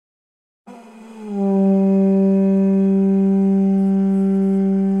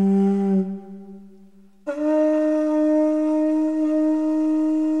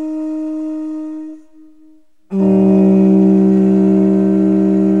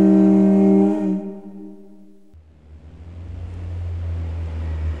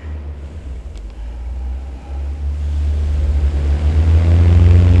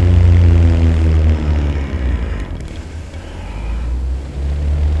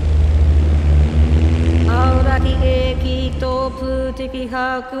tiki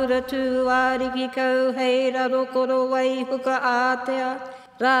hākura tū āriki kau hei raro koro wai huka ātea.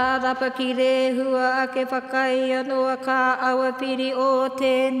 Rā rapa ki rehua ake whakai anoa ka awa piri o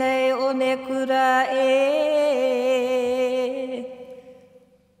tēnei o ne kura e.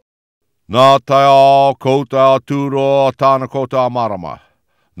 Nā tai ao kouta tūro tāna kouta marama.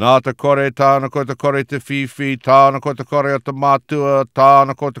 Nā te kore tāna kouta kore te whiwhi, tāna kouta kore o te mātua,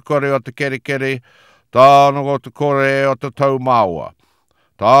 tāna kouta kore o te kerekere, tāna kouta kore o te tau māua.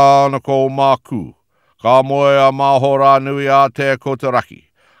 Tāna ko māku, ka moe a mahora nui a te kouta raki.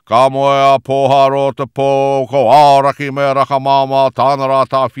 Ka moe a pōharo te pō, ko Aorangi me raka māma, tāna rā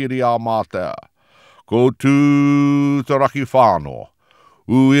tāwhiri a mātea. Ko tū te raki whānau.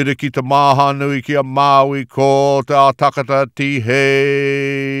 Uire ki te maha nui ki a Māui ko te atakata ti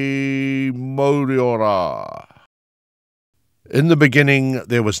hei Mauriora. In the beginning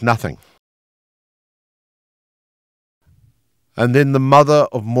there was nothing. And then the mother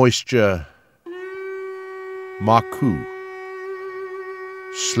of moisture, Maku,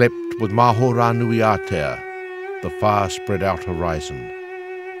 slept with Mahora Nui Atea, the far spread out horizon.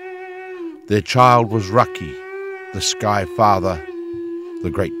 Their child was Raki, the sky father, the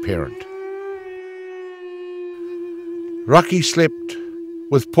great parent. Raki slept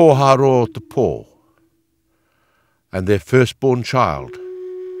with Pōharo te Pō, and their firstborn child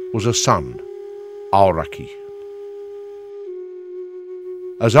was a son, Aorangi.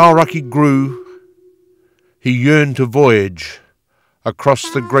 As Aorangi grew, he yearned to voyage across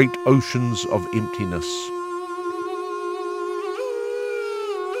the great oceans of emptiness.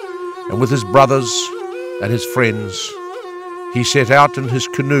 And with his brothers and his friends, he set out in his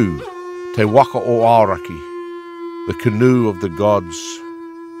canoe, Te Waka o Aorangi, the canoe of the gods,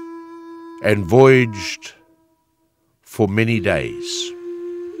 and voyaged for many days.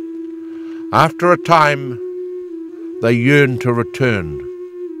 After a time, they yearned to return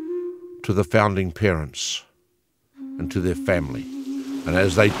to the founding parents and to their family. And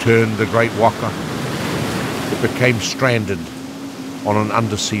as they turned the great waka, it became stranded on an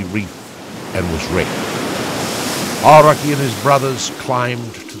undersea reef and was wrecked. Aorangi and his brothers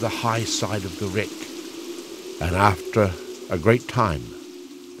climbed to the high side of the wreck, and after a great time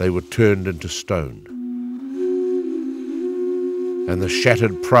they were turned into stone. And the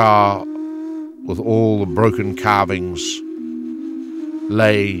shattered prow with all the broken carvings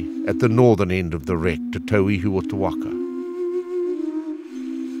lay at the northern end of the wreck, Te Tauihu o Te Waka.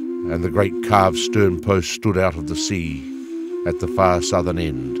 And the great carved stern post stood out of the sea at the far southern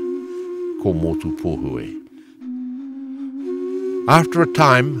end, ko Motu Pohue. After a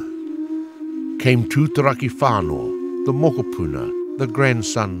time came Tūtaraki Whānau, the mokopuna, the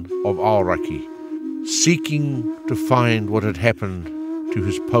grandson of Aorangi, seeking to find what had happened to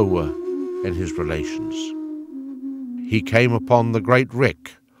his paua and his relations. He came upon the great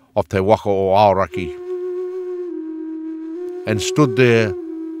wreck of Te Waka o Aorangi and stood there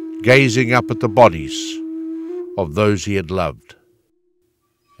gazing up at the bodies of those he had loved.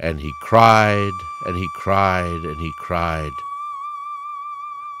 And he cried, and he cried, and he cried.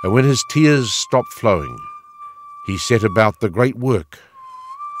 And when his tears stopped flowing, he set about the great work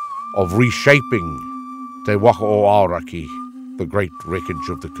of reshaping Te Waka o Aorangi, the great wreckage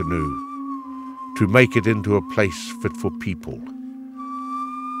of the canoe, to make it into a place fit for people,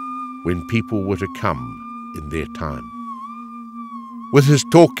 when people were to come in their time. With his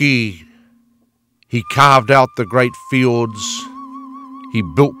toki, he carved out the great fjords, he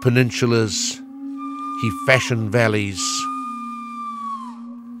built peninsulas, he fashioned valleys,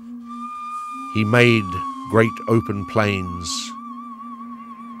 he made great open plains,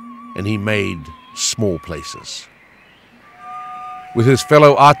 and he made small places. With his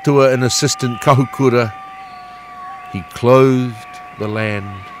fellow atua and assistant kahukura, he clothed the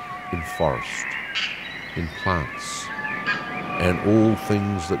land in forest, in plants, and all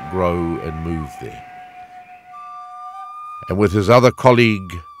things that grow and move there. And with his other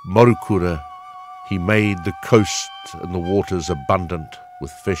colleague, Marukura, he made the coast and the waters abundant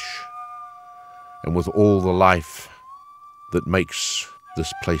with fish and with all the life that makes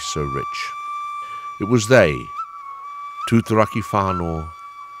this place so rich. It was they, Tūtaraki Whānau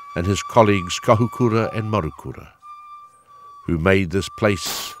and his colleagues Kahukura and Marukura, who made this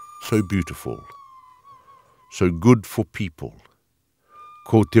place so beautiful, so good for people,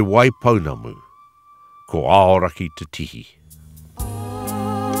 ko te waipaunamu, ko Aorangi te tihi.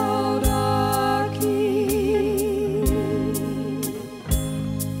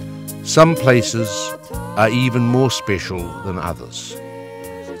 Some places are even more special than others.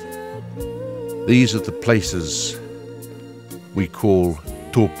 These are the places we call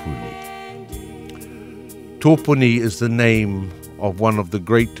tōpuni. Tōpuni is the name of one of the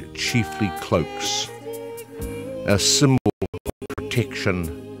great chiefly cloaks, a symbol of protection,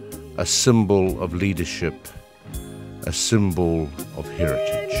 a symbol of leadership, a symbol of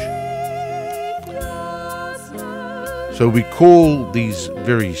heritage. So we call these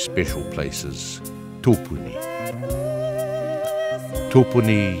very special places tōpuni.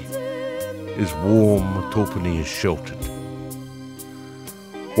 Tōpuni is warm, tōpuni is sheltered.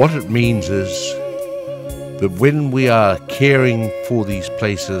 What it means is that when we are caring for these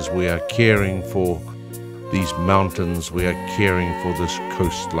places, we are caring for these mountains, we are caring for this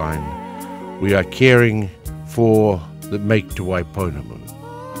coastline, we are caring for the Make to Waiponamu.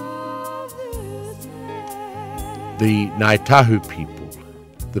 The Ngai Tahu people,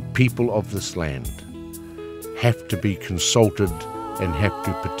 the people of this land, have to be consulted and have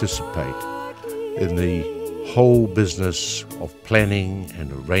to participate in the whole business of planning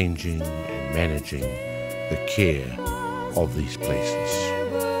and arranging and managing the care of these places.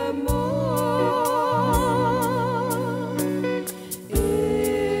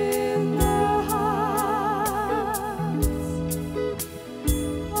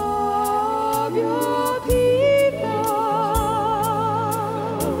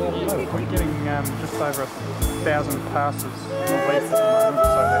 We're getting just over 1,000 passes a week at the moment,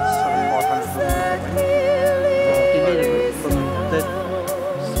 so that's sort of 500 from the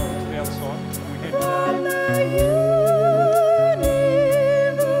outside. We had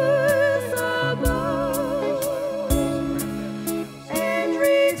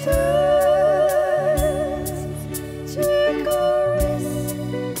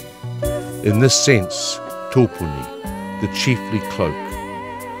In this sense, tōpuni, the chiefly cloak,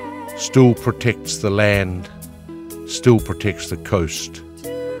 still protects the land, still protects the coast,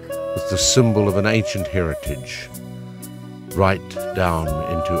 with the symbol of an ancient heritage, right down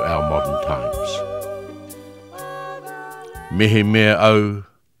into our modern times. Mehe mea au,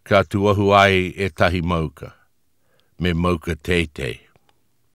 ka tuahu ai e tahi mauka, me mauka teitei.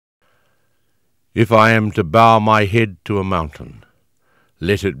 If I am to bow my head to a mountain,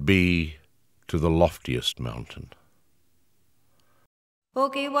 let it be to the loftiest mountain. O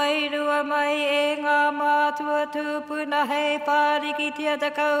ki wairua mai e ngā mātua tūpuna hei pāriki tia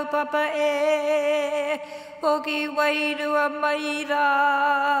te kaupapa e. O ki wairua mai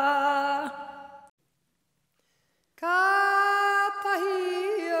rā.